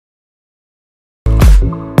It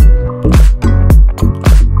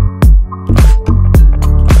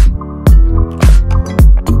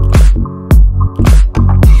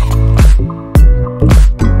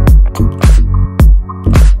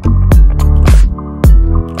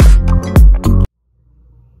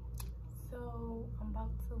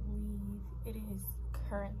is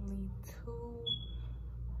currently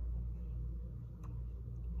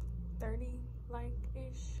 2:30 like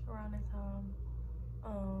ish, around that time.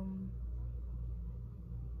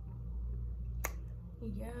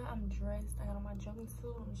 Yeah, I'm dressed. I got on my jogging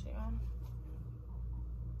suit. Let me show y'all.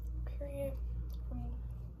 Period. From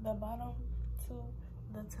the bottom to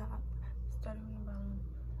the top. Starting from the bottom.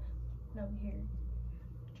 No here.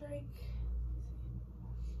 Drake.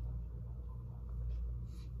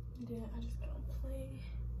 Then I just got on play.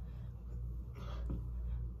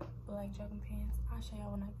 Black jogging pants. I'll show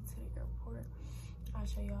y'all when I get to the airport. I'll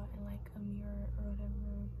show y'all in like a mirror or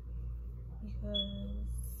whatever,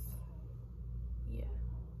 because yeah,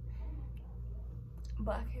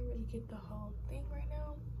 but I can't really get the whole thing right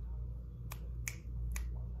now.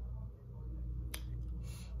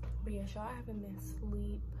 But yeah, y'all, I haven't been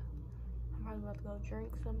asleep. I'm probably about to go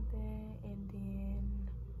drink something and then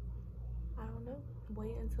I don't know,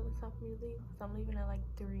 wait until it's time for me to leave, because I'm leaving at like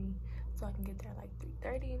 3, so I can get there at like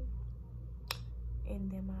 3:30,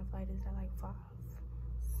 and then my flight is at like 5,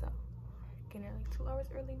 so getting there like 2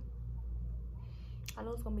 hours early. I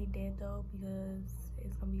know it's gonna be dead though, because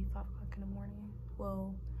it's gonna be 5 o'clock in the morning,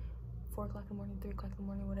 well 4 o'clock in the morning, 3 o'clock in the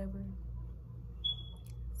morning, whatever.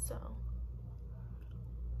 So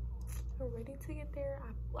we're ready to get there.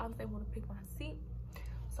 I was able to pick my seat,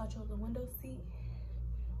 so I chose the window seat.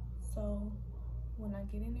 So when I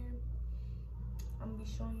get in there, I'm gonna be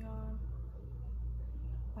showing y'all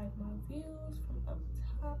like my views from up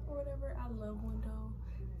top or whatever. I love window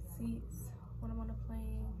seats when I'm on a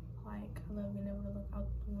plane. Like, I love being able to look out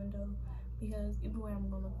the window, because either way I'm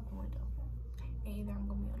gonna look out the window, and either I'm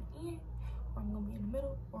gonna be on the end, or I'm gonna be in the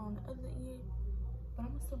middle, or on the other end, but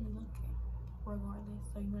I'm gonna still be looking regardless.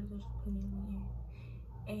 So you might as well just put me in the end.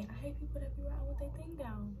 And I hate people that be riding with their thing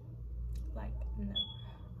down. Like, no.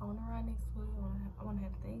 I want to ride next to it. I want to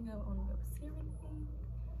have the thing up. I want to be able to see everything.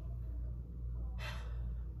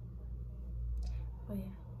 But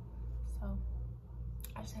yeah, so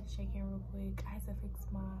I just had to check in real quick. I had to fix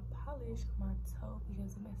my polish on my toe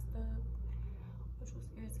because it messed up, which was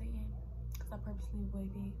irritating, because I purposely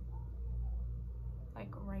waited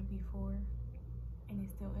like right before and it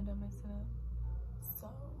still ended up messing up. So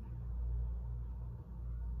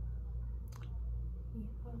yeah,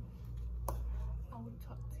 I will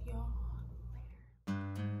talk to y'all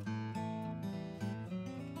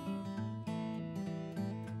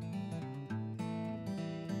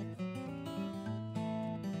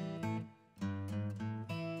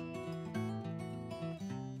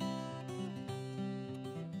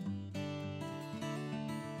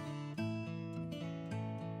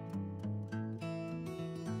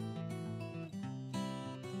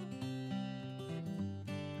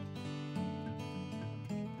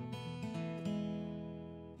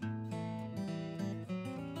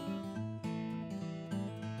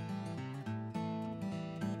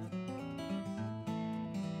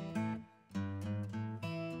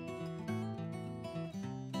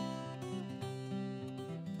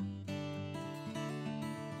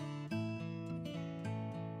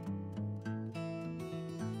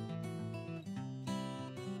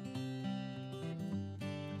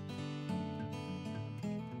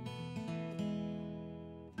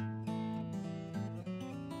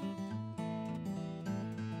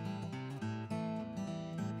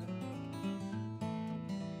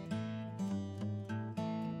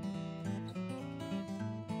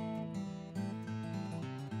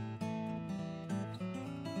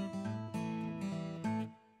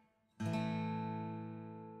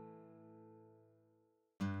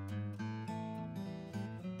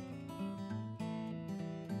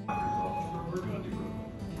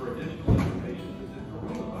For additional information, visit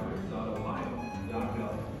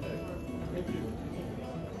coronavirus.ohio.gov. Thank you.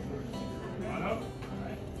 Line up.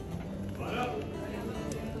 Line up.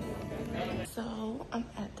 So I'm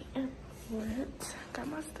at the airport, got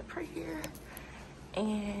my stuff right here,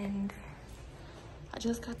 and I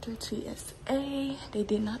just got through TSA. They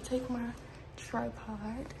did not take my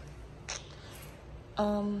tripod.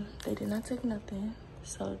 They did not take nothing,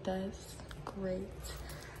 so that's great.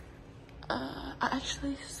 I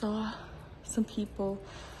actually saw some people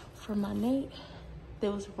from my Nate. They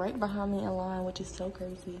was right behind me in line, which is so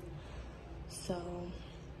crazy. So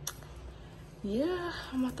yeah,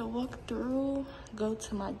 I'm about to walk through, go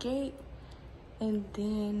to my gate, and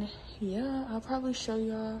then yeah, I'll probably show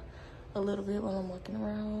y'all a little bit while I'm walking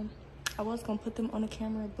around. I was gonna put them on the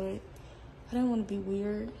camera, but I didn't want to be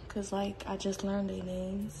weird because like I just learned their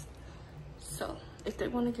names. So if they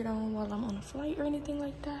want to get on while I'm on a flight or anything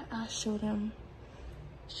like that, I'll show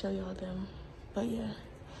y'all them. But yeah,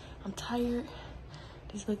 I'm tired.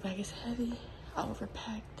 This book bag is heavy. I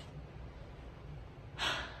overpacked.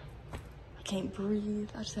 I can't breathe.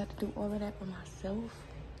 I just had to do all of that by myself.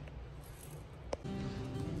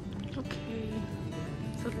 Okay,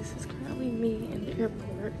 so this is currently me in the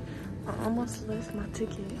airport. I almost left my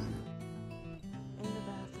ticket in the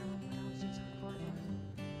bathroom when I was just recording.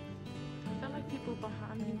 I feel like people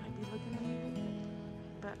behind me might be looking at me,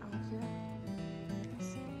 but I don't care. Let's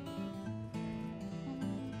see.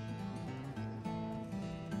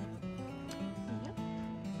 Yep.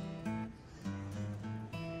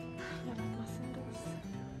 Yeah, like my sandals.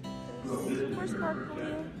 They're super sparkly.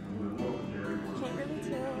 Can't really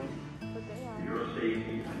tell, but they are. Your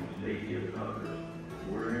safety and the safety of others,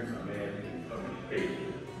 wearing a mask in public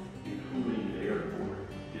spaces, including the airport,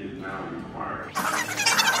 is now required.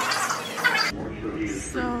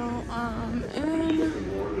 So,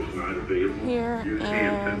 in here,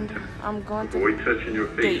 and I'm going to avoid touching your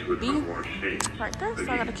face with B unwashed hands. right there,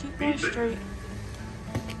 so I gotta keep going straight.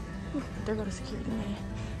 Whew, there go the security man.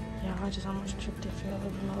 Yeah, I just almost tripped and fell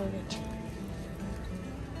over my luggage.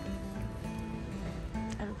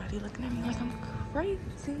 Everybody looking at me like I'm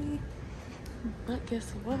crazy. But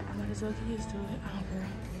guess what? I might as well get used to it. I don't care.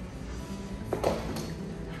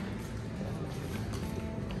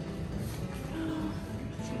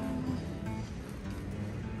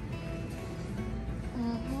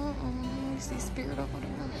 You see Spirit over there?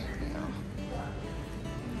 Yeah.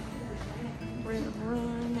 Red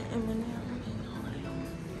Run, Eminem, and all of them.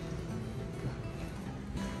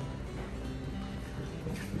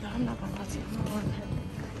 Yeah, I'm not gonna lie to you. I'm not going to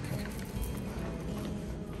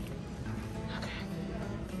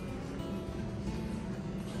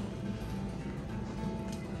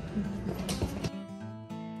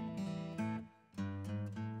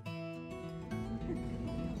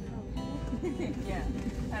Yeah,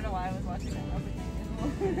 I don't know why I was watching that.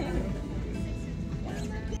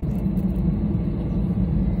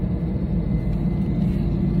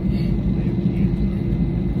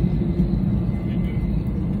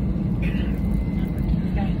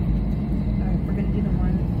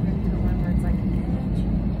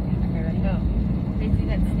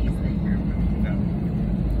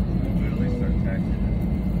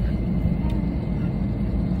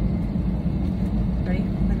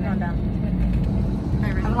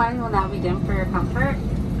 Will now be dim for your comfort.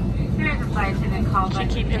 Here is a flight attendant call button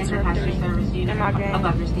in the passenger service unit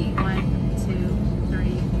above your seat. 1, 2, 3.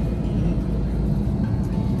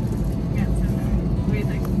 Yeah, so what do you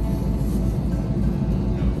think?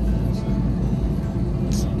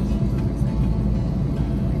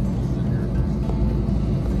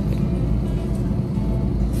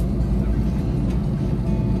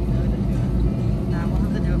 We'll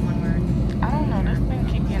have to do it when we're. I don't know. This thing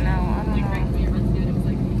keep getting out. I don't know.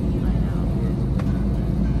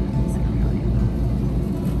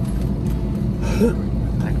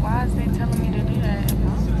 Like, why is they telling me to do that?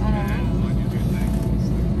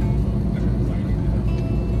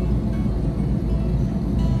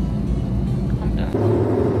 I'm done.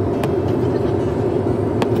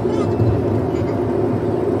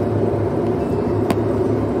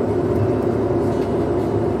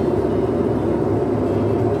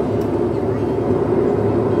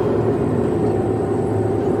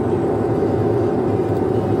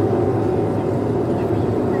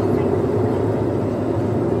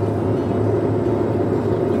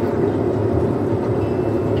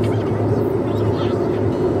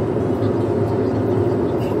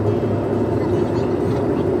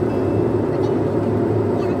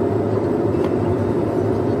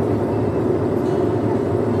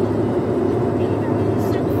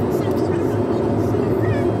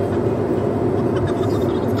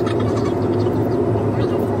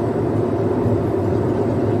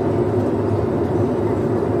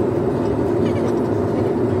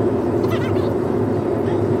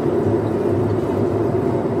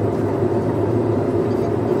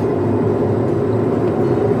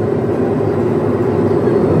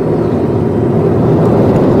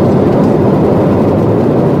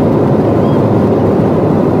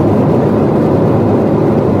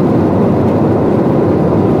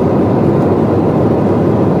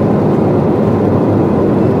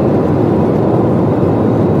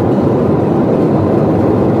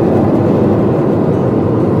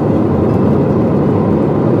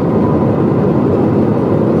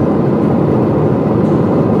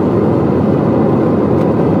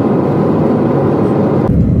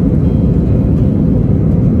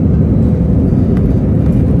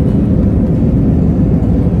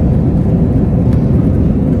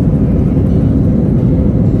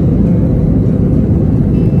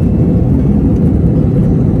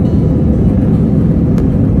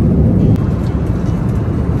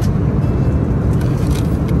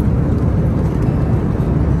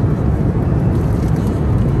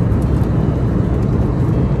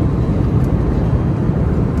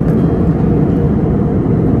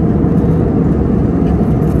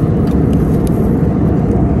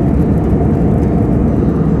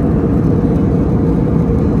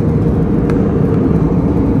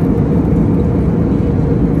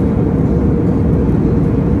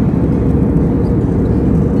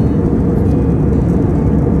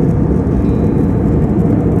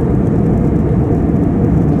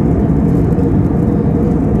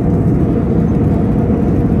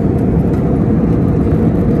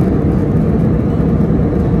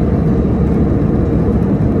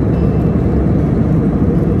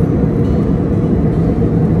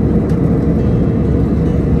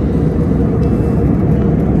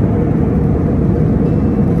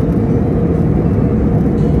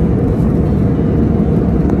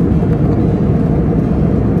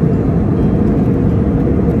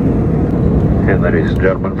 Ladies and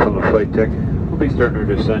gentlemen from the flight deck, we'll be starting our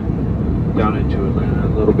descent down into Atlanta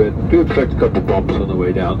in a little bit. Do expect a couple bumps on the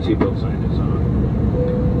way down. Seatbelt sign is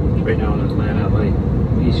on. Right now in Atlanta, light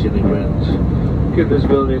easterly winds. Good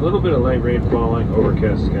visibility, a little bit of light rain falling,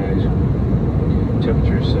 overcast skies.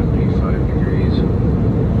 Temperature is 75 degrees.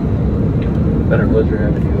 Been a pleasure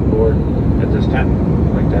having you aboard at this time.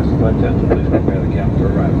 I'd like to ask the flight attendant to please prepare the cabin for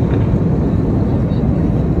arrival.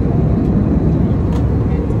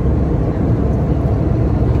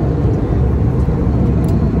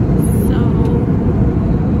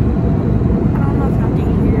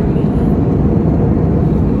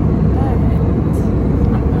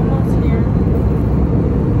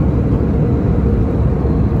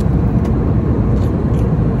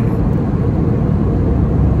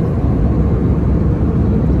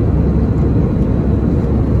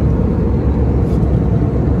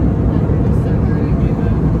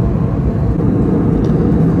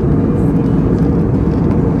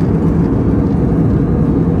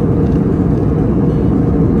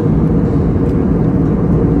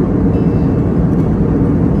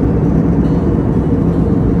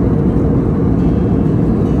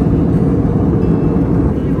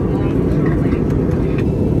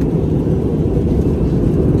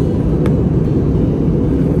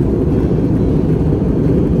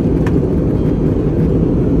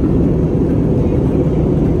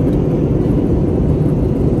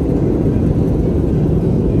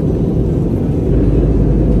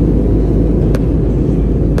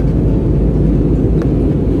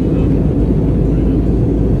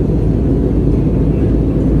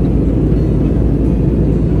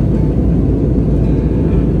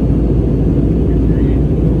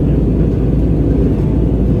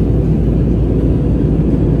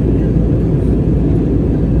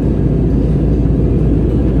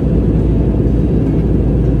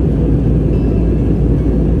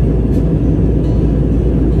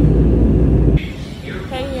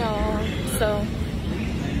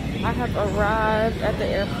 Arrived at the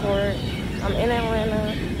airport. I'm in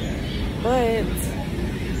Atlanta, but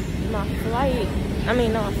my flight,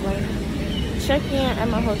 check-in at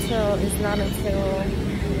my hotel is not until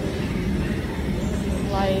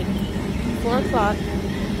like 4 o'clock.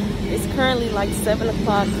 It's currently like 7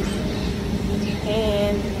 o'clock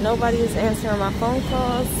and nobody is answering my phone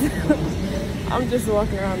calls. I'm just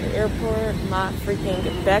walking around the airport. My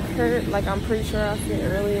freaking back hurt, like I'm pretty sure I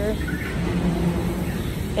said earlier.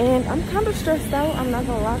 And I'm kind of stressed out, I'm not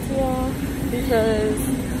gonna lie to y'all, because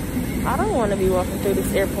I don't want to be walking through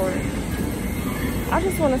this airport. I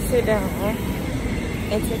just want to sit down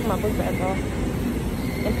and take my book bag off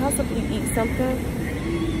and possibly eat something.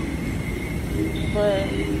 But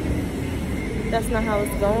that's not how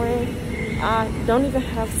it's going. I don't even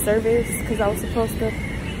have service because I was supposed to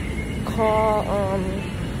call,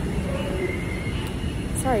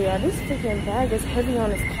 sorry y'all, this freaking bag is heavy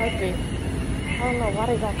on this carpet. I don't know why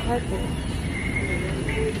they got carpet.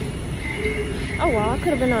 Oh wow, I could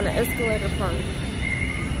have been on the escalator part.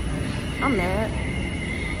 I'm mad.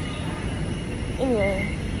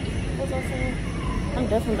 Anyway, what was I saying? I'm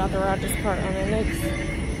definitely about to ride this part on the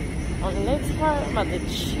next part. I'm about to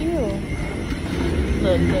chill.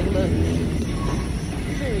 Look.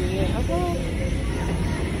 Period, okay?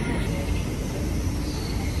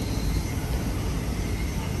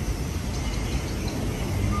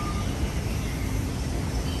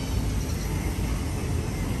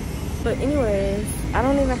 But anyways, I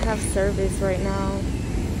don't even have service right now,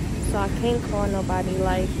 so I can't call nobody.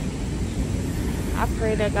 Like, I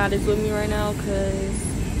pray that God is with me right now, because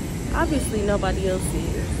obviously nobody else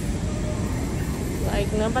is.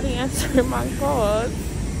 Like, nobody answered my calls.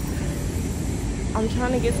 I'm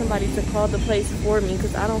trying to get somebody to call the place for me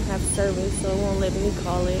because I don't have service, so it won't let me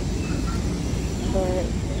call it. But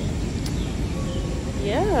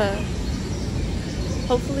yeah,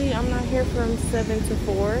 hopefully I'm not here from 7 to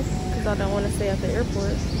 4 because I don't want to stay at the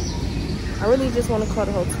airport. I really just want to call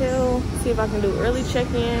the hotel, see if I can do early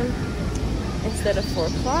check-in instead of 4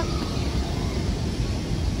 o'clock,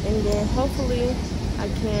 and then hopefully I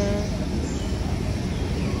can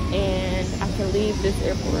leave this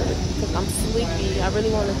airport because I'm sleepy. I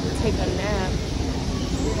really want to take a nap.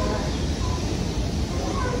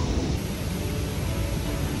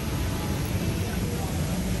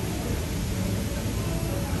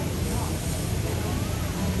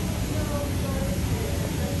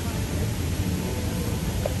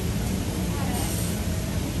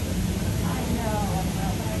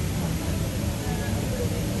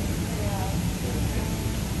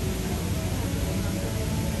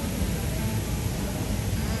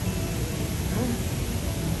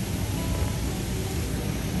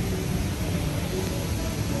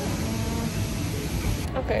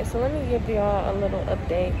 Okay, so let me give y'all a little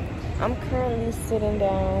update. I'm currently sitting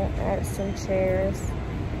down at some chairs.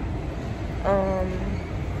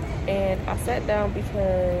 And I sat down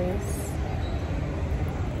because,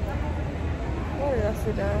 why did I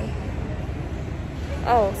sit down?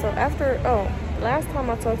 Oh, so last time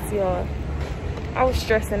I talked to y'all, I was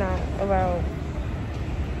stressing out about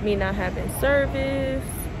me not having service,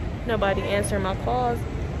 nobody answering my calls.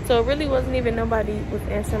 So it really wasn't even nobody was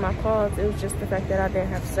answering my calls. It was just the fact that I didn't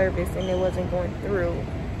have service and it wasn't going through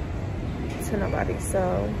to nobody.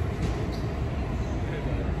 So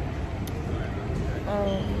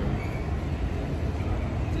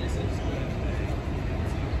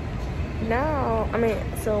now,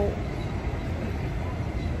 so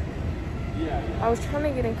I was trying to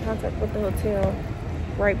get in contact with the hotel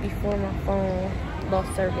right before my phone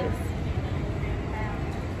lost service.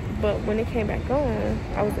 But when it came back on,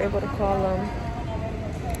 I was able to call them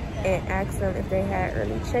and ask them if they had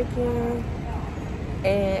early check-in.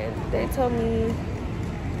 And they told me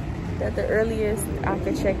that the earliest I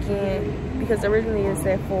could check in, because originally it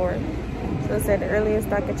said 4. So it said the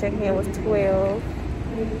earliest I could check in was 12.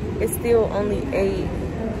 It's still only 8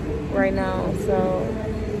 right now, so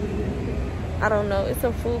I don't know. It's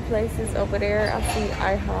some food places over there. I see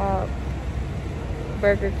IHOP,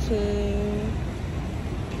 Burger King,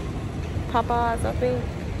 Popeyes, I think,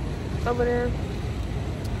 over there.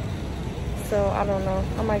 So I don't know.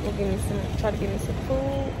 I might go try to get me some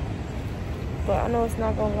food, but I know it's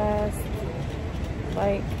not gonna last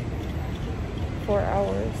like 4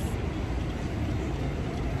 hours.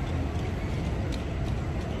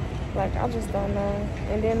 Like, I just don't know.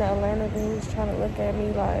 And then the Atlanta dude's trying to look at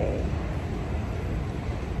me like,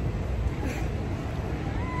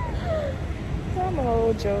 I'm a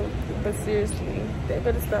whole joke. But seriously, they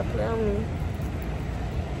better stop playing me.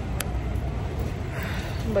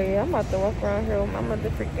 But yeah, I'm about to walk around here with my mother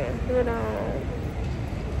freaking hood on.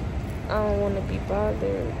 I don't want to be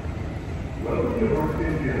bothered.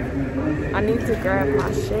 I need to grab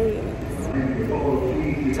my shades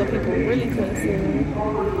so people really can't see me.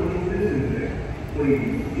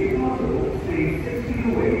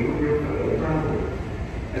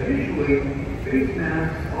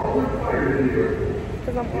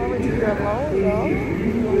 Because I'm already here alone, y'all.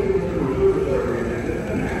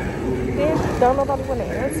 Then don't nobody want to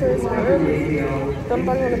answer. It's early. Don't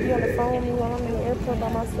nobody want to be on the phone with me while I'm in the airport by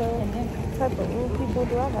myself. What type of rude people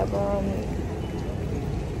do I have around me?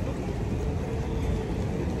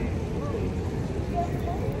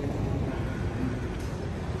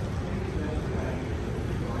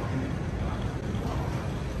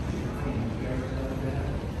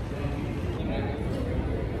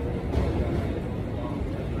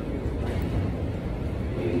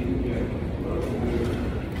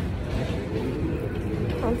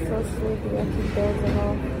 I'm so sleepy. I keep dozing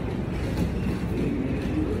off.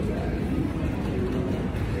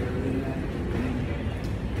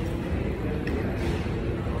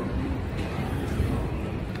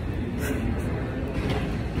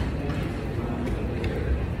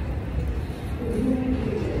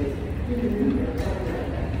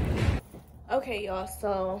 Okay, y'all,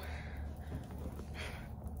 so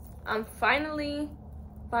I'm finally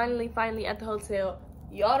at the hotel.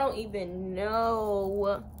 Y'all don't even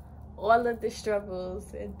know all of the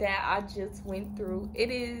struggles that I just went through.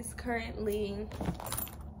 It is currently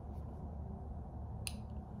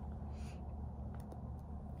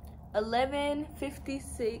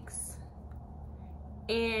 $11:56,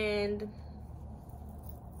 and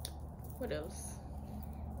what else?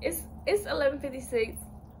 It's 11:56.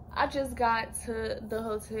 I just got to the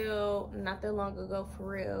hotel not that long ago, for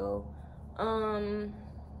real.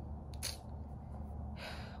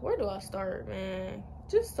 Where do I start, man?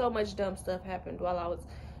 Just so much dumb stuff happened while I was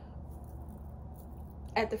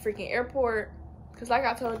at the freaking airport. Because like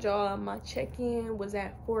I told y'all, my check-in was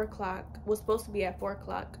at 4 o'clock. Was supposed to be at 4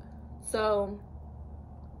 o'clock. So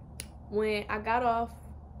when I got off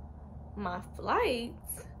my flight,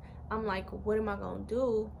 I'm like, what am I gonna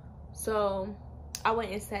do? So I went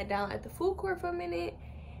and sat down at the food court for a minute,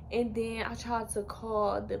 and then I tried to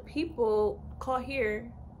call the people,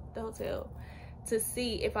 here, the hotel, to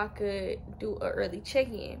see if I could do an early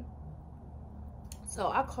check-in. So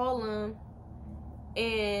I call them,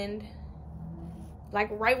 and like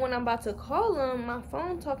right when I'm about to call them, my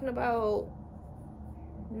phone talking about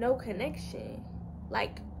no connection,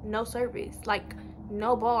 like no service, like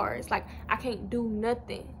no bars, like I can't do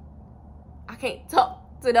nothing. I can't talk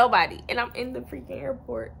to nobody, and I'm in the freaking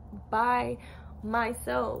airport by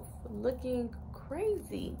myself, looking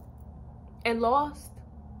crazy and lost.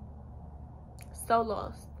 So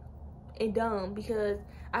lost. and dumb because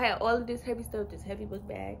I had all of this heavy stuff, this heavy book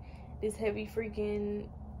bag, this heavy freaking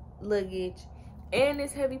luggage, and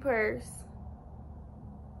this heavy purse.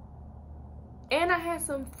 And I had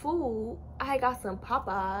some food. I had got some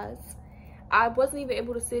Popeyes. I wasn't even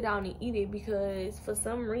able to sit down and eat it because for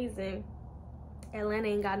some reason Atlanta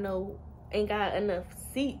ain't got enough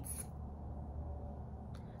seats.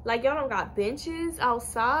 Like, y'all don't got benches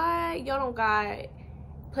outside. Y'all don't got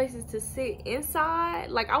places to sit inside.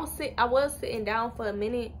 Like, I was sitting down for a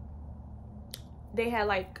minute. They had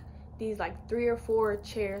like these like 3 or 4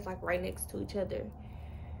 chairs like right next to each other.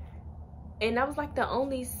 And that was like the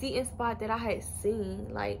only seating spot that I had seen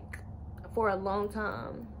like for a long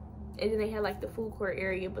time. And then they had like the food court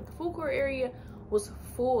area, but the food court area was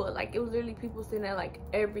full. Like, it was literally people sitting at like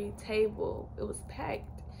every table. It was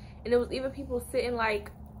packed. And there was even people sitting like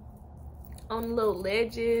on little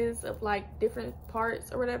ledges of like different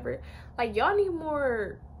parts or whatever. Like, y'all need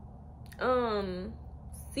more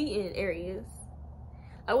seating areas.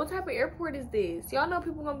 Like, what type of airport is this? Y'all know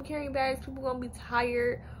people gonna be carrying bags, people gonna be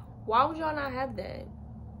tired. Why would y'all not have that?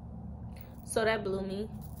 So that blew me.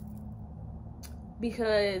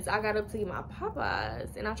 Because I got up to get my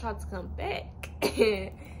Popeyes and I tried to come back.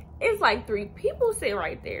 And it's like 3 people sitting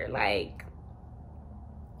right there. Like,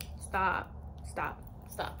 stop.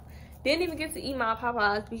 Didn't even get to eat my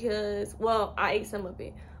Popeyes because, well, I ate some of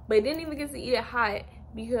it. But didn't even get to eat it hot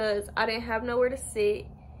because I didn't have nowhere to sit.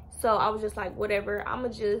 So I was just like, whatever, I'ma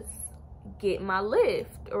just get my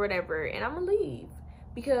Lyft or whatever and I'ma leave.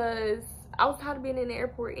 Because I was tired of being in the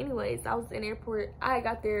airport anyways. I was in the airport, I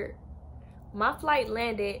got there. My flight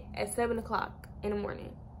landed at 7 o'clock in the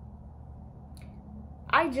morning.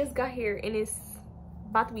 I just got here and it's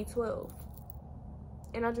about to be 12.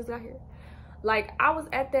 And I just got here. Like, I was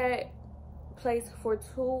at that place for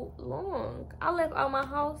too long. I left out my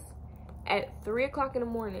house at 3 o'clock in the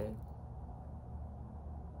morning.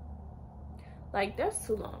 Like, that's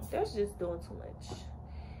too long. That's just doing too much.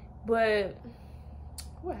 But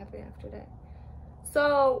what happened after that?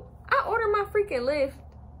 So I ordered my freaking Lyft.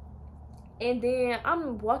 And then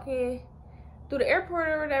I'm walking through the airport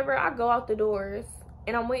or whatever. I go out the doors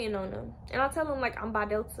and I'm waiting on them. And I tell him like I'm by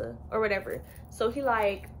Delta or whatever. So he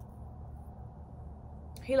like,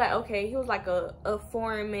 okay, he was like a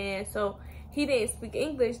foreign man. So he didn't speak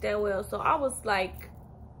English that well. So I was like,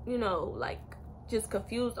 you know, like just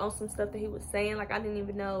confused on some stuff that he was saying. Like, I didn't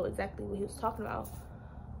even know exactly what he was talking about.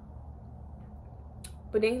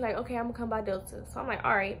 But then he's like, okay, I'm gonna come by Delta. So I'm like,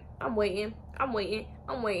 all right, I'm waiting. I'm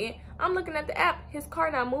looking at the app, his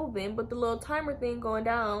car not moving, but the little timer thing going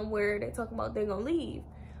down where they talking about they're gonna leave.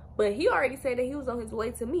 But he already said that he was on his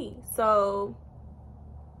way to me. So,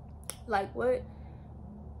 like, what?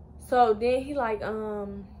 So then he like,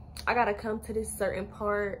 I gotta come to this certain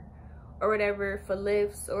part or whatever for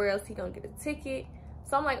lifts or else he gonna get a ticket.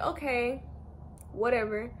 So I'm like, okay,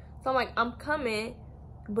 whatever. So I'm like, I'm coming,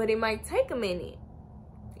 but it might take a minute.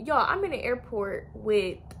 Y'all, I'm in the airport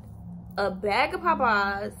with a bag of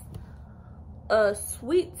Popeyes, a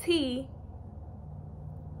sweet tea,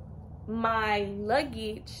 my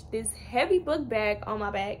luggage, this heavy book bag on my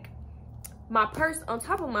back, my purse on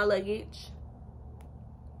top of my luggage,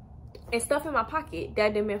 and stuff in my pocket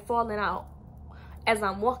that had been falling out as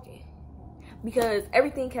I'm walking. Because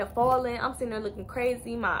everything kept falling. I'm sitting there looking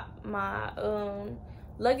crazy. My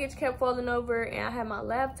luggage kept falling over and I had my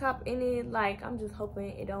laptop in it. Like, I'm just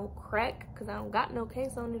hoping it don't crack because I don't got no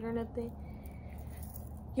case on it or nothing.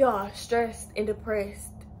 Y'all, stressed and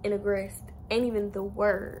depressed and aggressed ain't even the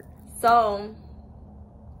word. So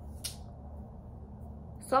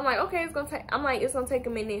I'm like, okay, it's gonna take a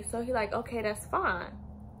minute. So he like, okay, that's fine.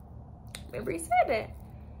 Remember he said that.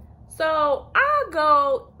 So I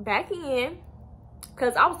go back in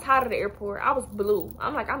because I was tired of the airport. I was blue.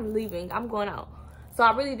 I'm like, I'm leaving, I'm going out. So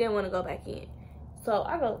I really didn't want to go back in. So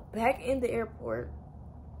I go back in the airport.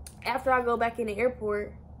 After I go back in the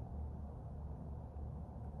airport,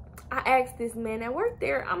 I asked this man that worked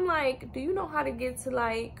there, I'm like, do you know how to get to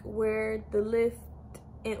like where the Lyft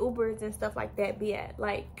and Ubers and stuff like that be at?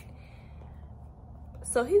 Like,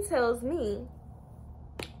 so he tells me,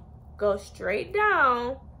 go straight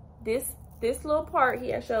down this little part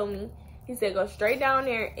he had showed me. He said, go straight down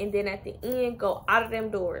there and then at the end, go out of them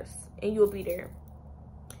doors and you'll be there.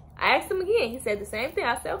 I asked him again. He said the same thing.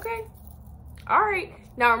 I said, okay. All right.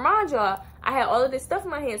 Now, remind y'all, I had all of this stuff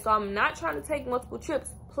in my hand, so I'm not trying to take multiple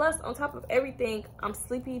trips. Plus, on top of everything, I'm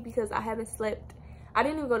sleepy because I haven't slept. I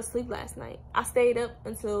didn't even go to sleep last night. I stayed up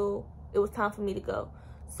until it was time for me to go.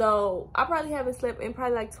 So, I probably haven't slept in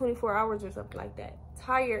probably like 24 hours or something like that.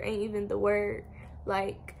 Tired ain't even the word.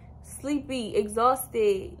 Like, sleepy,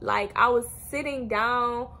 exhausted. Like, I was sitting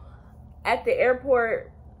down at the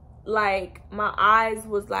airport, like my eyes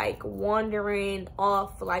was like wandering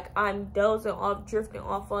off, like I'm dozing off, drifting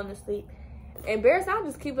off, falling asleep. Embarrassed, I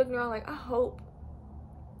just keep looking around like, I hope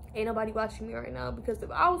ain't nobody watching me right now, because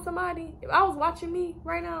if I was watching me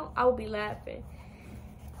right now, I would be laughing.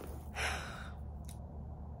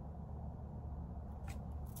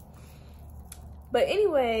 But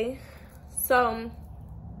anyway, so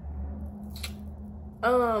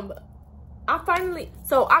I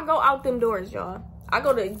go out them doors, y'all. I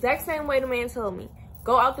go the exact same way the man told me.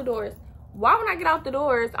 Go out the doors. Why when I get out the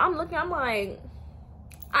doors, I'm like, I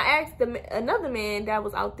asked another man that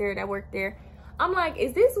was out there, that worked there. I'm like,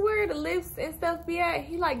 is this where the lifts and stuff be at?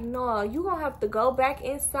 He like, no, you gonna have to go back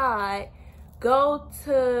inside, go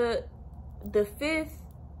to the 5th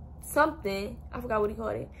something. I forgot what he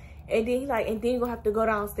called it. And then he like, and then you gonna have to go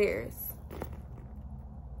downstairs.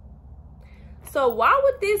 So why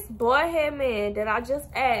would this boy-head man that I just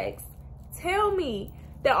asked tell me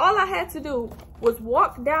that all I had to do was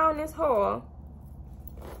walk down this hall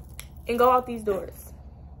and go out these doors?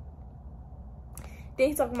 Then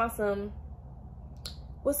he's talking about some,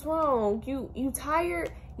 what's wrong? You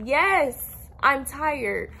tired? Yes, I'm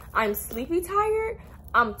tired. I'm sleepy tired.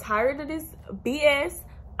 I'm tired of this BS.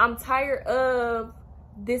 I'm tired of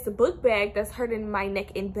this book bag that's hurting my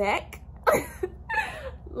neck and back.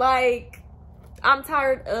 Like, I'm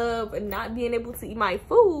tired of not being able to eat my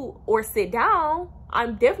food or sit down.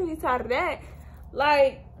 I'm definitely tired of that.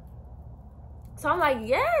 Like, so I'm like,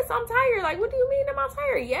 yes, I'm tired. Like, what do you mean am I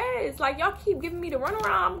tired? Yes. Like, y'all keep giving me the runaround.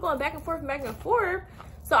 I'm going back and forth, back and forth.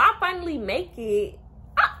 So I finally make it.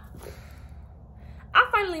 I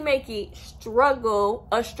finally make it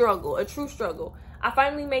a true struggle. I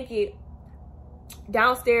finally make it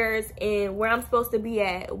downstairs and where I'm supposed to be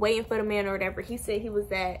at, waiting for the man or whatever. He said he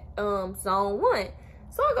was at zone 1.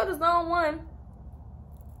 So I go to zone 1.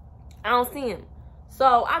 I don't see him.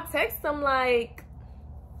 So I text him, like,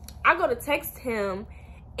 I go to text him,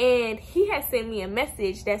 and he had sent me a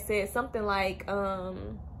message that said something like, I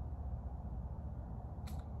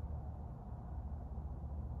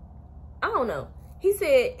don't know. He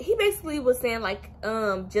said, he basically was saying like,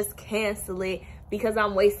 just cancel it because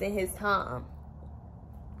I'm wasting his time.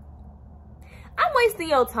 I'm wasting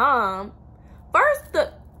your time. First,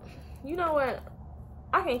 you know what?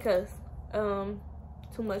 I can't cuss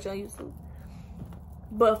too much on YouTube.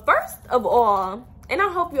 But first of all, and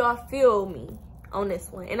I hope y'all feel me on this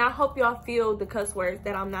one, and I hope y'all feel the cuss words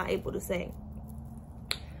that I'm not able to say.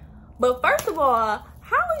 But first of all,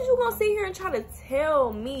 how is you gonna sit here and try to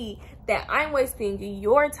tell me that I'm wasting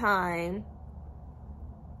your time?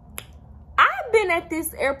 I've been at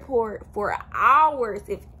this airport for hours.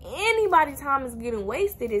 If anybody's time is getting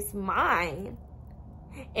wasted, it's mine.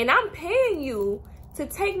 And I'm paying you to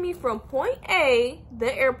take me from point A,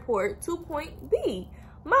 the airport, to point B,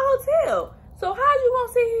 my hotel. So how you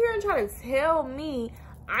gonna sit here and try to tell me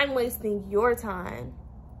I'm wasting your time?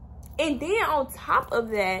 And then on top of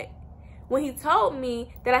that, when he told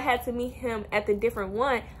me that I had to meet him at the different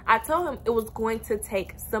one, I told him it was going to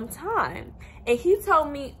take some time. And he told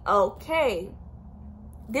me, okay.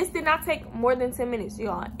 This did not take more than 10 minutes,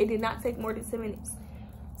 y'all. It did not take more than 10 minutes.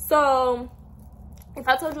 So, if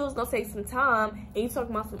I told you it was going to take some time, and you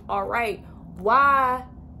talking about some, all right, why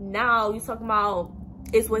now you talking about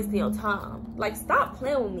it's wasting your time? Like, stop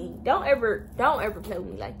playing with me. Don't ever play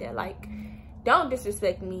with me like that. Like, don't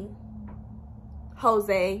disrespect me,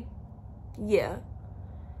 Jose. Yeah,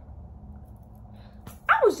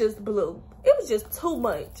 I was just blue. It was just too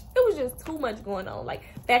much. It was just too much going on, like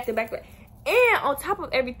back to back. And on top of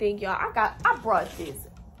everything, y'all, I brought this.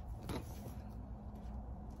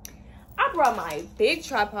 I brought my big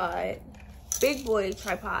tripod, big boy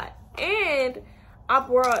tripod, and I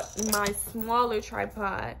brought my smaller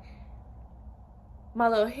tripod, my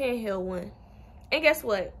little handheld one. And guess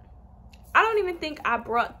what? I don't even think I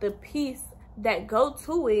brought the piece that go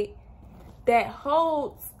to it that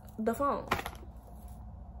holds the phone.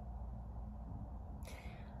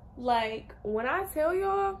 Like, when I tell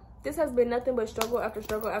y'all, this has been nothing but struggle after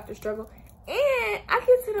struggle after struggle. And I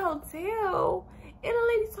get to the hotel and the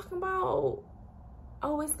lady's talking about,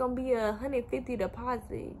 oh, it's gonna be a $150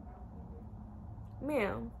 deposit.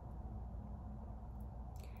 Ma'am,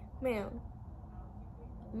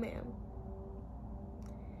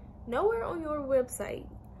 nowhere on your website,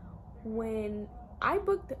 when I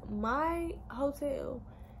booked my hotel,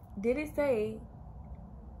 did it say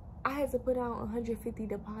I had to put out $150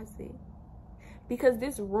 deposit? Because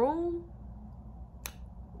this room,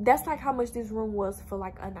 that's like how much this room was for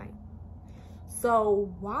like a night.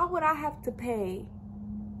 So why would I have to pay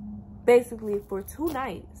basically for 2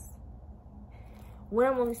 nights when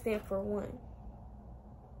I'm only staying for 1.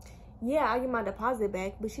 Yeah, I get my deposit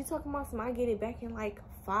back, but she talking about some I get it back in like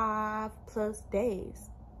 5+ days.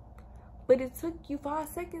 But it took you 5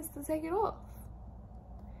 seconds to take it off.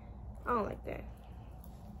 I don't like that.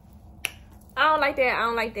 I don't like that. I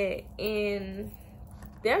don't like that. And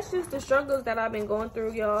that's just the struggles that I've been going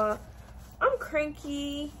through, y'all. I'm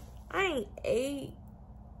cranky. I ain't ate.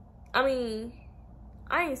 I mean,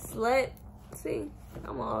 I ain't slept. See,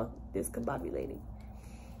 I'm all discombobulated.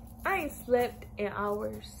 I ain't slept in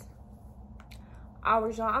hours.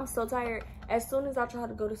 Y'all. I'm so tired. As soon as I tried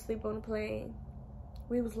to go to sleep on the plane,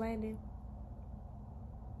 we was landing.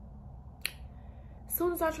 As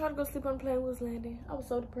soon as I tried to go sleep on the plane, we was landing. I was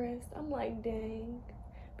so depressed. I'm like, dang.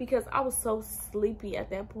 Because I was so sleepy at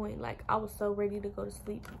that point. Like, I was so ready to go to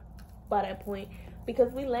sleep by that point.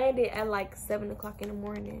 Because we landed at like 7 o'clock in the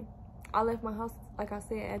morning. I left my house, like I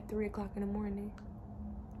said, at 3 o'clock in the morning.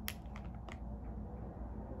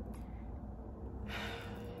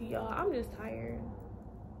 Y'all, I'm just tired.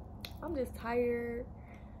 I'm just tired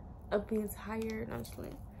of being tired. I'm just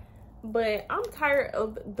playing. But I'm tired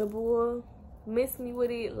of the bull. Miss me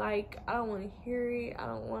with it. Like, I don't want to hear it. I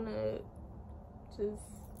don't want to just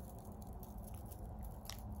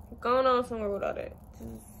going on somewhere with all that.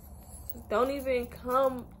 Just don't even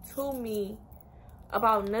come to me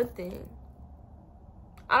about nothing.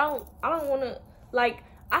 I don't want to, like,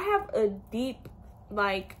 I have a deep,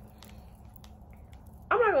 like,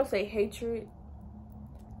 I'm not gonna say hatred,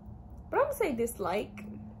 but I'm gonna say dislike.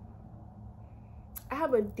 I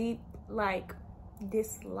have a deep, like,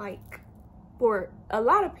 dislike for a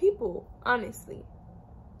lot of people, honestly.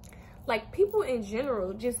 Like, people in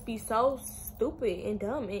general just be so stupid and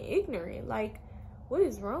dumb and ignorant. Like, what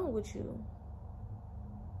is wrong with you?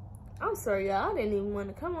 I'm sorry, y'all. I didn't even want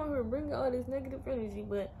to come on here and bring all this negative energy,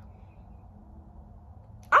 but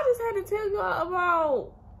I just had to tell y'all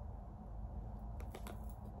about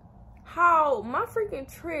how my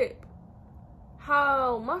freaking trip,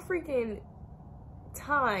 how my freaking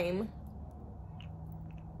time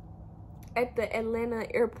at the Atlanta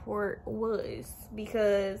airport was,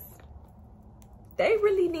 because they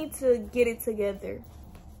really need to get it together.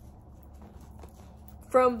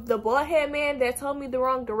 From the bald head man that told me the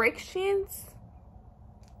wrong directions,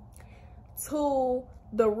 to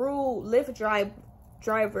the rude Lyft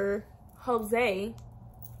driver, Jose,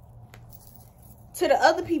 to the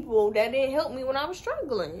other people that didn't help me when I was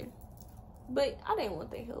struggling. But I didn't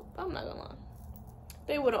want their help. I'm not gonna lie.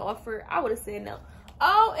 They would have offered. I would have said no.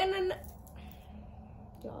 Oh, and then,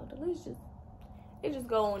 y'all, the list just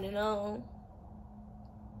go on and on.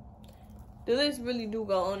 The list really do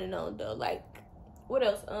go on and on, though. Like, what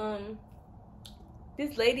else?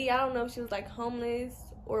 This lady, I don't know if she was like homeless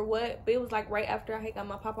or what, but it was like right after I had got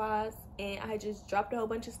my Popeyes and I had just dropped a whole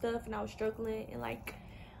bunch of stuff and I was struggling, and like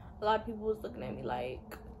a lot of people was looking at me like,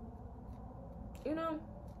 you know.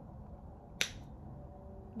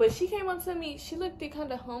 But she came up to me, she looked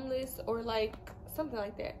kind of homeless or like something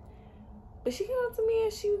like that. But she came up to me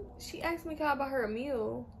and she asked me, can I buy her a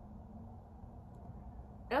meal?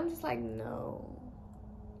 And I'm just like, no.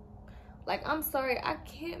 Like, I'm sorry, I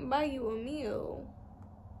can't buy you a meal.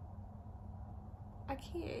 I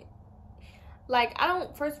can't. Like, I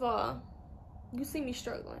don't, first of all, you see me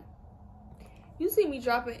struggling. You see me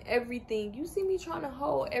dropping everything. You see me trying to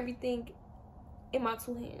hold everything in my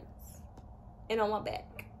 2 hands and on my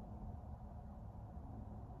back.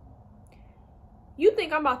 You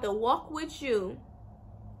think I'm about to walk with you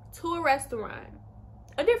to a restaurant,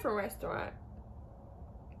 a different restaurant,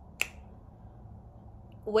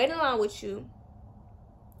 wait in line with you,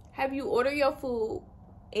 have you order your food,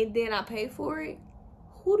 and then I pay for it?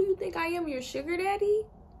 Who do you think I am, your sugar daddy?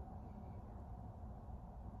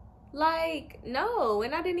 Like, no.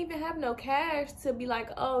 And I didn't even have no cash to be like,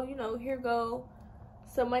 oh, you know, here go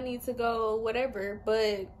some money to go whatever.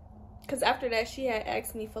 But because after that she had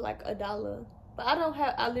asked me for like $1, but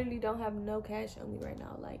I literally don't have no cash on me right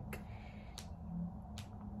now. Like,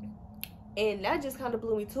 and that just kind of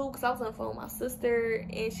blew me too, because I was on the phone with my sister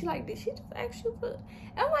and she like, did she just ask you for?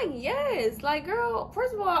 And I'm like, yes. Like, girl,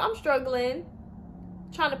 first of all, I'm struggling,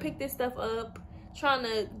 trying to pick this stuff up, trying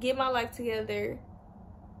to get my life together,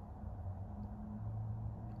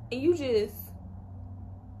 and you just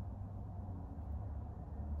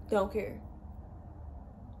don't care.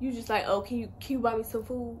 You just like, oh, can you buy me some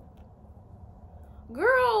food?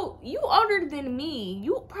 Girl, you older than me.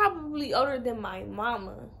 You probably older than my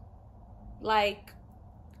mama. Like,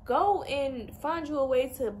 go and find you a way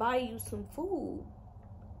to buy you some food.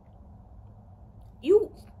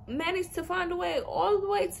 You managed to find a way all the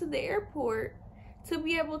way to the airport to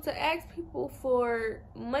be able to ask people for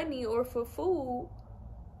money or for food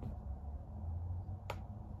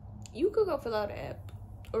you could go fill out an app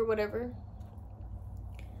or whatever.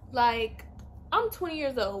 Like, I'm 20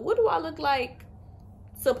 years old. What do I look like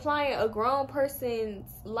supplying a grown person's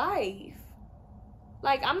life?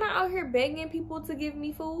 Like, I'm not out here begging people to give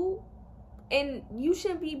me food. And you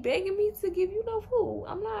shouldn't be begging me to give you no food.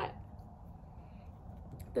 I'm not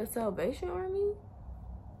the Salvation Army.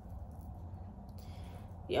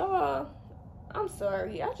 Y'all, I'm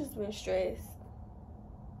sorry. I just been stressed.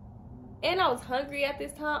 And I was hungry at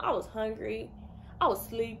this time. I was hungry. I was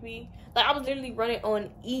sleepy. Like, I was literally running on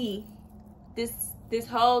E this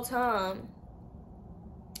whole time.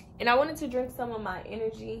 And I wanted to drink some of my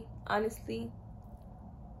energy, honestly.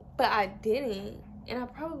 But I didn't. And I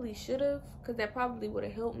probably should have, because that probably would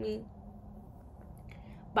have helped me.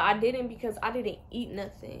 But I didn't because I didn't eat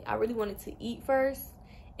nothing. I really wanted to eat first.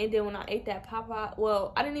 And then when I ate that Popeye,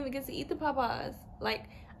 well, I didn't even get to eat the Popeyes. Like,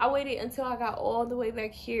 I waited until I got all the way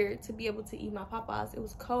back here to be able to eat my Popeyes. It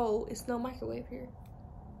was cold. It's no microwave here.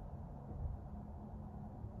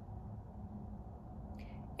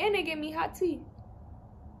 And they gave me hot tea.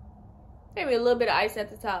 Maybe a little bit of ice at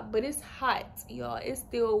the top, but it's hot, y'all. It's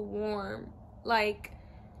still warm. Like,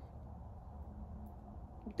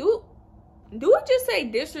 do it just say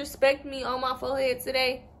disrespect me on my forehead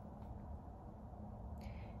today?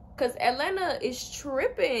 Cause Atlanta is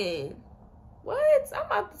tripping. What? I'm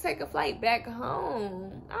about to take a flight back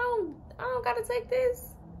home. I don't gotta take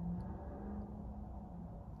this.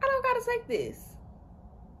 I don't gotta take this.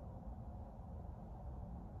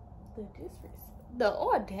 The disrespect. The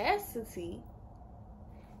audacity.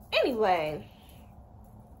 Anyway,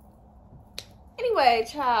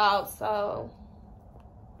 child, so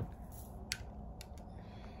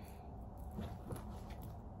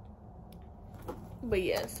but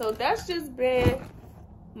yeah, so that's just been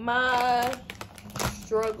my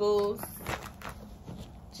struggles.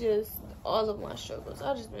 Just all of my struggles.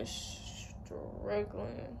 I've just been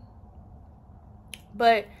struggling.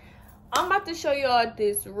 But I'm about to show y'all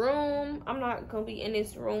this room. I'm not gonna be in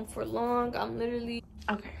this room for long. I'm literally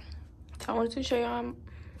okay. So I wanted to show y'all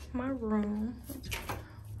my room.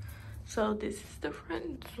 So this is the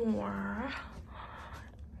front door,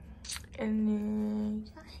 and then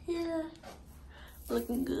here,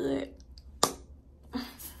 looking good.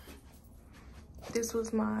 This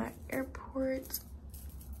was my airport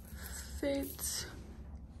fit.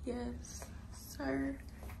 Yes, sir.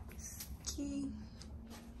 Ski.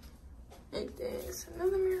 And there's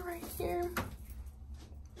another mirror right here.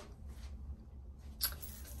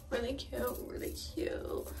 Really cute, really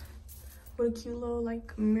cute. With a cute little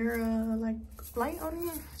like mirror, like light on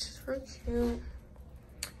it. Just real cute.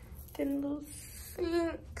 Then a little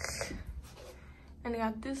sink. And I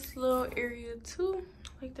got this little area too.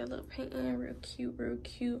 Like that little painting, real cute, real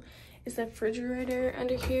cute. It's a refrigerator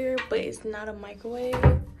under here, but it's not a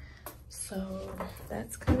microwave. So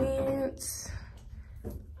that's convenient.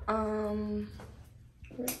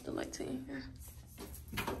 Where's the lights in here?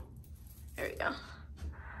 There we go.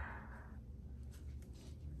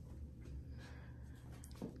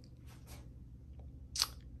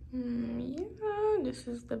 Yeah, this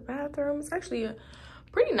is the bathroom. It's actually a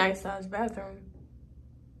pretty nice sized bathroom.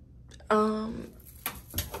 Turn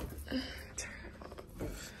it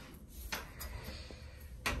off.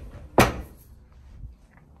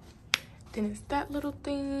 Then it's that little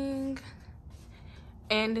thing.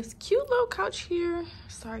 And this cute little couch here.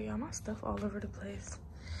 Sorry, y'all, my stuff all over the place.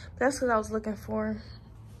 But that's what I was looking for.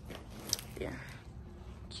 Yeah.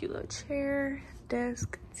 Cute little chair,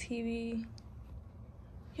 desk, TV.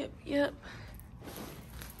 Yep.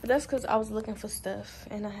 But that's because I was looking for stuff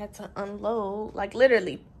and I had to unload. Like,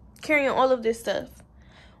 literally, carrying all of this stuff.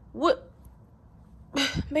 What?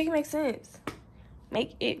 Make it make sense.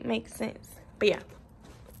 Make it make sense. But yeah.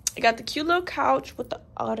 I got the cute little couch with the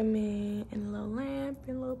ottoman and a little lamp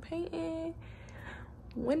and a little painting,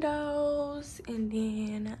 windows, and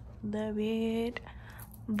then the bed.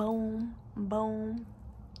 Boom, boom.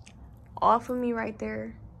 All for me right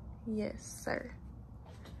there. Yes, sir.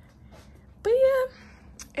 But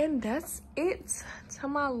yeah, and that's it to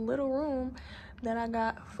my little room that I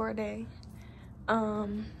got for a day.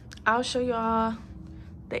 I'll show y'all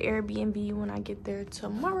the Airbnb when I get there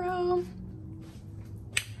tomorrow.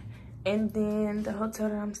 And then the hotel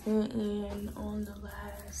that I'm staying in on the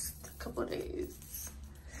last couple of days.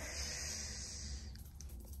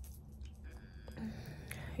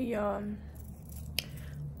 Y'all,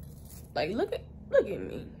 like, look at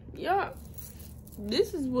me. Y'all,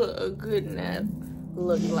 this is what a good nap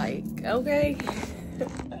look like, okay?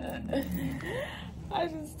 I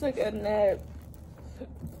just took a nap.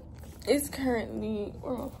 It's currently,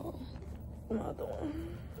 where my phone? My other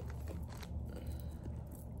one.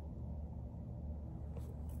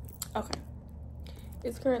 Okay,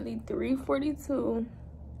 it's currently 3:42,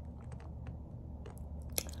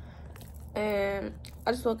 and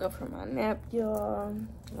I just woke up from my nap, y'all.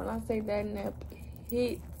 When I say that nap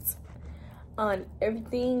hit on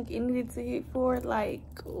everything it needed to hit for, like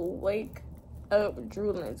wake up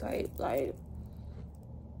drooling type, like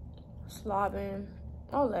slobbing,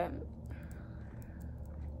 all that.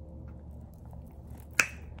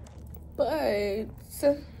 But I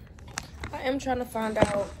am trying to find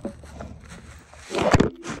out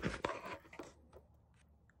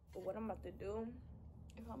what I'm about to do.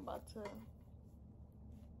 If I'm about to,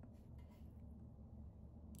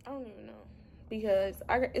 I don't even know, because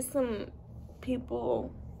it's some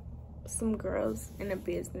people, some girls in the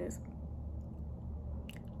business,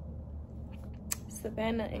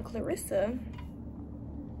 Savannah and Clarissa.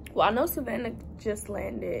 Well, I know Savannah just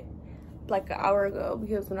landed like an hour ago,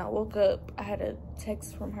 because when I woke up I had a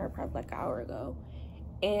text from her probably like an hour ago.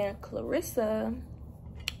 And Clarissa,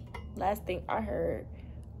 last thing I heard,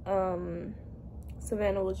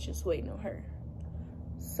 Savannah was just waiting on her.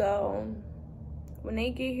 So when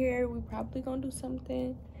they get here, we probably gonna do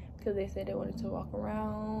something, because they said they wanted to walk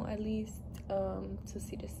around at least to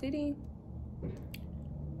see the city.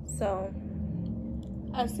 So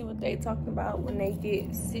I'll see what they talking about when they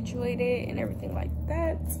get situated and everything like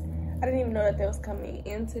that. I didn't even know that they was coming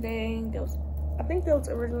in today. I think they was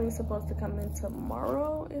originally supposed to come in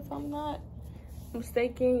tomorrow, if I'm not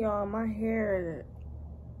mistaken. Y'all, my hair,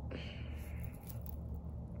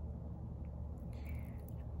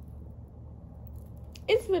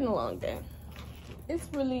 it's been a long day. It's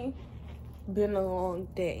really been a long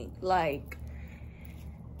day. Like,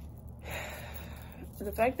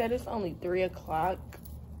 the fact that it's only 3 o'clock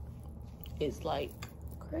is like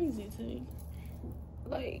crazy to me.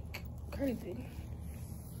 Like, crazy.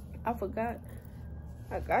 I forgot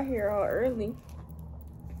I got here all early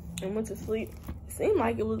and went to sleep. It seemed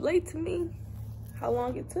like it was late to me, how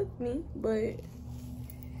long it took me, but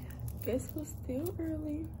guess it was still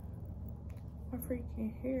early. My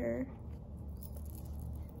freaking hair.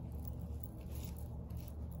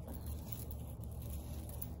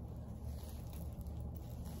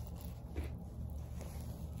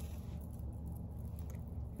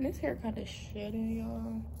 And this hair kind of shitty,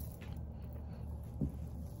 y'all.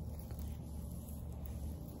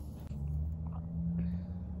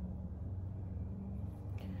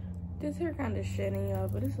 This hair kind of shitty, y'all,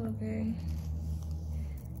 but it's okay.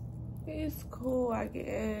 It's cool, I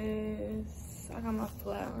guess. I got my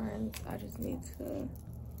flat irons. I just need to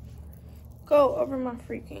go over my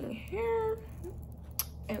freaking hair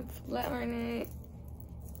and flat iron it.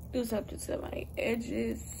 Do something to my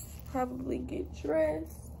edges. Probably get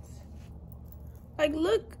dressed. Like,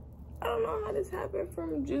 look, I don't know how this happened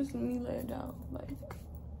from just me laying down. Like,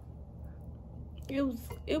 it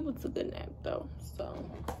was a good nap though, so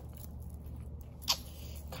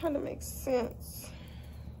kind of makes sense.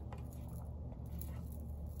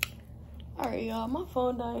 Alright, y'all, my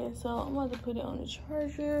phone dying, so I'm about to put it on the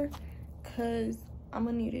charger, cause I'm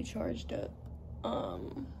gonna need it charged up.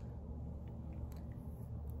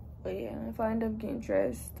 But yeah, if I end up getting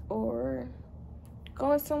dressed or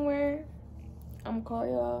going somewhere, I'm gonna call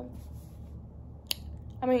y'all.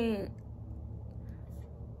 I mean,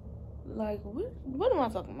 like, what am I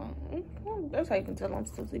talking about? That's how you can tell I'm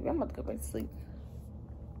still sleeping. I'm about to go back to sleep.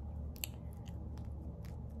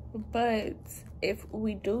 But if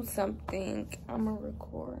we do something, I'm gonna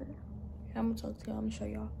record. I'm gonna talk to y'all. I'm gonna show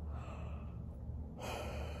y'all.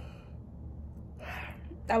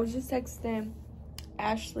 I was just texting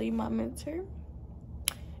Ashley, my mentor,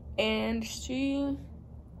 and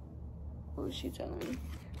what was she telling me?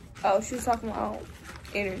 Oh, she was talking about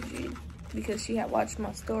energy, because she had watched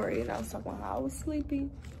my story and I was talking about how I was sleepy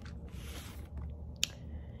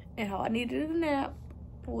and how I needed a nap,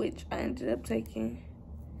 which I ended up taking.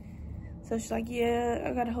 So she's like, yeah,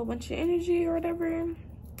 I got a whole bunch of energy or whatever.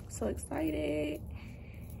 So excited.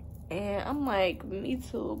 And I'm like, me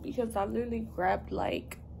too, because I literally grabbed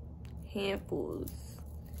like handfuls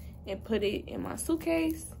and put it in my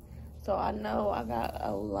suitcase. So I know I got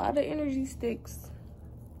a lot of energy sticks.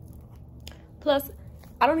 Plus,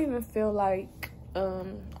 I don't even feel like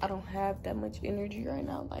I don't have that much energy right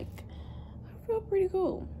now. Like, I feel pretty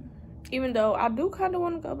cool. Even though I do kind of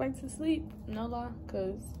want to go back to sleep, no lie,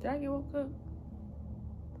 because did I get woke up?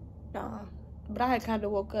 Nah, but I had kind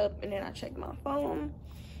of woke up and then I checked my phone.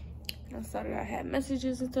 I saw that I had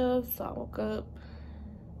messages and stuff, so I woke up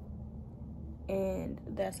and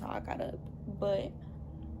that's how I got up. But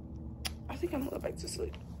I think I'm gonna go back to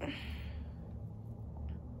sleep.